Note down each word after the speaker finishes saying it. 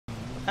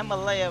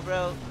Himalaya,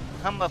 bro.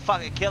 I'm a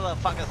fucking killer,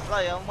 fucking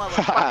slayer,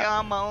 motherfucker.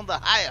 I'm on the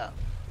higher.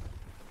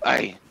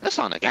 Hey, that's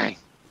on the game.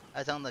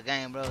 That's on the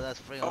game, bro. That's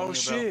free on Oh me, bro.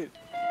 shit,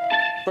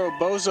 bro,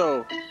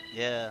 Bozo.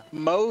 Yeah.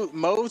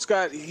 Moe's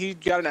got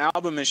an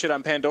album and shit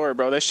on Pandora,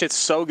 bro. That shit's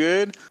so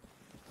good.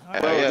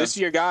 Bro, yeah. this is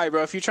your guy,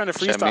 bro. If you're trying to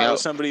freestyle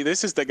with somebody,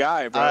 this is the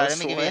guy, bro. Alright,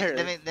 let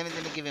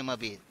me give him a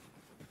beat.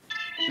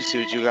 Let's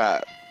see what you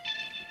got.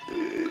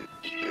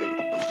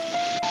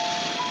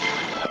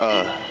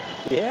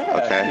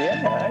 Yeah. Okay.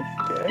 Yeah,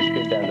 I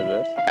get down to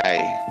this. Hey.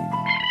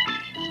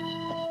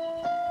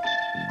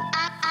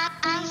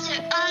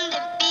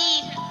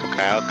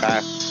 Okay.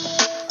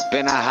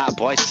 Been a hot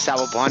boy since I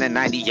was born in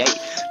 '98.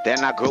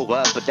 Then I grew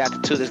up,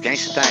 adapted to this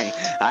gangster thing.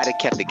 I'd have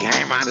kept the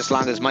game round as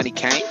long as money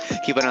came.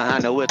 Keeping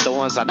 100 with the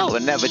ones I know will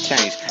never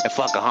change. And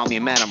fuck a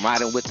homie, man, I'm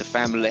riding with the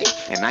family.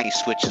 And I ain't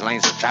switching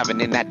lanes, I'm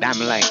driving in that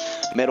diamond lane.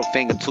 Middle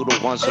finger to the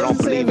ones who don't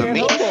believe in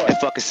me. And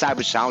fucking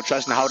cyber shit, I don't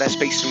trust no hoe that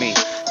speaks to me.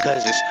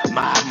 Cause it's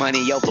my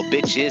money over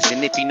bitches.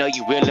 And if you know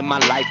you real in my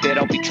life, they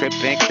don't be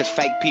tripping. Cause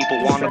fake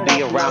people wanna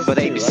be around, but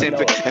they be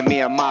simping. And me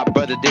and my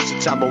brother, this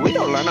is time, but we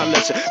don't learn our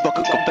lesson. Fuck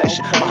a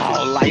confession, my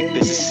whole life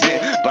is a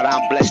sin. But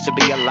I'm blessed to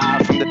be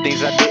alive from the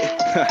things I did.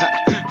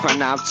 Right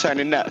now I'm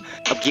turning up,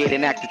 I'm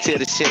getting active to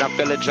the shit, I'm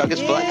feeling drunk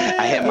as fuck.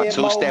 I hit my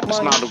two-step and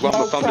smile the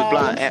rumble from the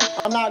blind.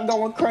 I'm not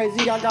going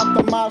crazy, I got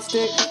the mob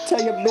stick.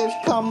 Tell your bitch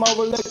come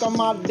over, lick on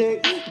my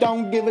dick.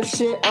 Don't give a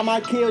shit, I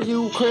might kill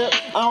you, crip.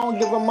 I don't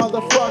give a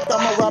motherfucker,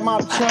 I'ma ride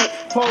my truck.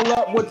 Pull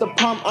up with the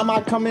pump, I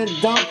might come and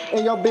dump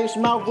in your bitch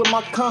mouth with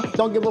my cum.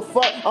 Don't give a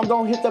fuck, I'm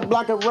gonna hit the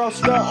block and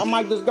roast up. I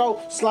might just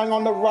go slang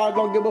on the rod,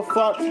 don't give a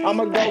fuck.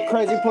 I'ma go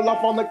crazy, pull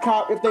up on the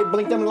cop if they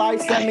blink them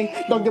lights at me.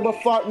 Don't give a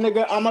fuck,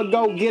 nigga, I'ma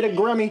go get a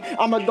Grammy.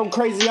 I'ma go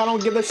crazy, I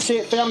don't give a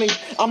shit, family.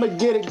 I'ma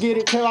get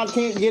it till I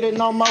can't get it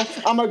no more.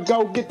 I'ma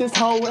go get this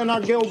hoe and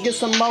I go get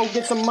some more,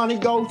 get some money,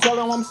 go tell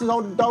them I'm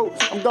so dope.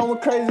 I'm going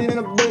crazy and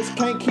a bitch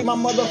can't keep my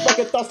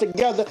motherfucking thoughts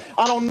together.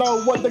 I don't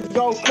know what to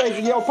go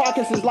crazy. Your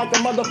pockets is like a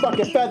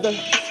motherfucking feather.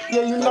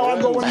 Yeah, you know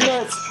I'm going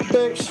nuts,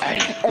 bitch.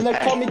 And they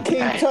call me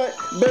King Tut,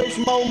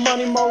 bitch. More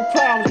money, more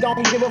problems.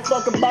 Don't give a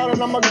fuck about it.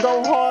 I'ma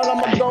go hard,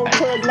 I'ma go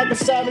crazy like a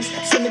savage.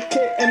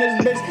 Syndicate in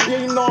this bitch. Yeah,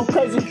 you know I'm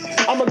crazy.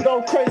 I'ma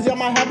go crazy. I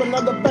might have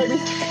another baby.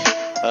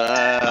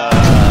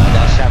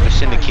 That savage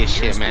syndicate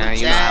shit, man.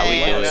 You know how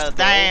we do it.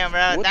 Damn,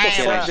 bro.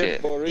 Damn,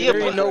 bro. You you're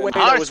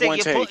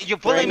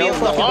pulling me on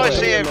the horse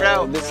here,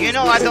 bro. You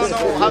know I don't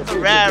know how to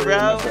rap,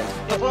 bro.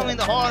 You put me in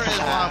the horse,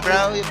 one,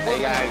 bro. They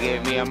gotta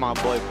give me and my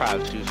boy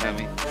props, you feel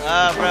me?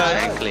 Bro.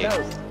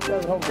 That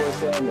was Homeboy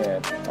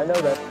Sandman. I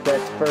know that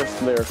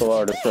first lyrical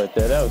artist right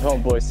there. That was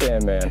Homeboy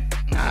Sandman.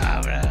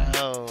 Nah,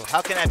 bro.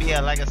 How can I be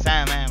like a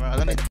Sandman, bro?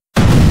 Let me.